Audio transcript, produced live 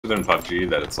Within PUBG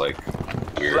that it's like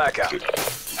weird Blackout.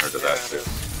 compared to that too.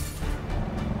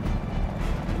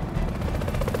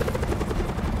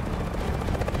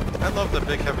 I love the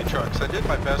big heavy trucks. I did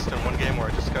my best in one game where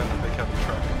I just got in a big heavy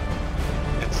truck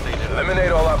and stayed in it.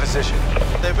 Eliminate all opposition.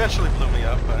 They eventually blew me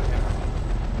up, but you know.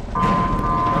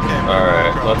 Okay.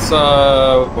 Alright, let's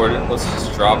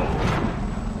just drop.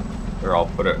 Or I'll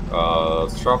put it.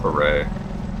 Let's drop array.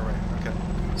 Alright, okay.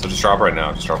 So just drop right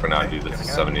now. Just drop right now and do this Getting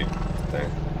out. 70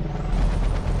 thing.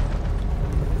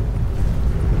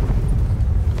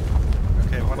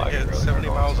 Okay, I want to hit really 70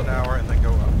 hard miles also. an hour and then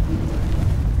go up.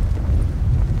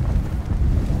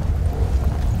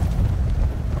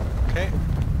 Okay.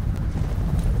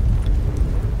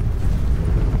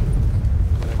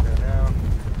 Gonna go now.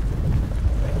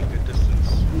 Making good distance.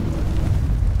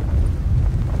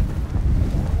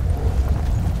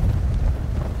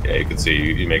 Yeah, you can see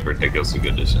you make ridiculously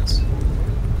good distance.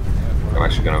 Yeah, I'm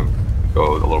actually gonna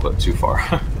go a little bit too far.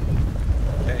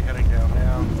 okay, heading down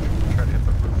now. Try to hit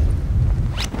the roof.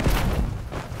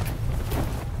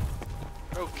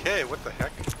 Okay, what the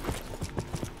heck?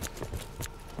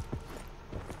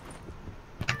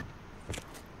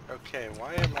 Okay,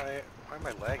 why am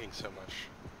I lagging so much?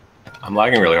 I'm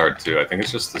lagging really hard too. I think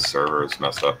it's just the server is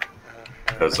messed up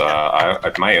because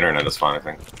my internet is fine. I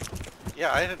think.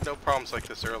 Yeah, I had no problems like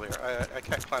this earlier. I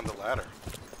can't climb the ladder.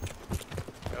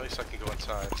 At least I can go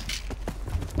inside.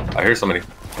 I hear somebody.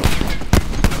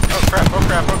 Oh crap, oh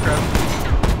crap, oh crap.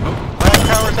 Oh, lag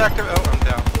power's active. Oh, I'm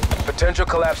down. Potential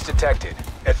collapse detected.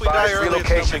 If we die Advise early,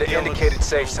 relocation it's no big to deal. indicated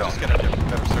safe We'll zone. just get a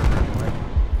better server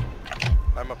anyway.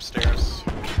 I'm upstairs.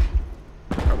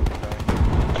 Probably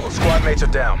dying. All squad mates are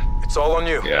down. It's all on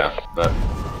you. Yeah, but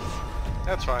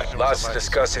That's fine. It was Lots a to lag.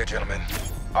 discuss here, gentlemen.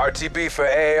 RTB for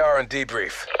AAR and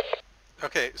debrief.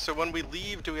 Okay, so when we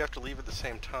leave, do we have to leave at the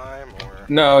same time, or?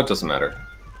 no, it doesn't matter.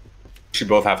 You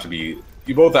both have to be.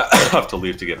 You both have to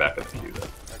leave to get back in the queue. Though.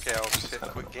 Okay, I'll just hit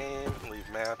quit game, leave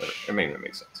match. It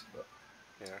makes sense. But,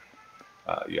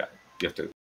 Yeah. yeah, you have to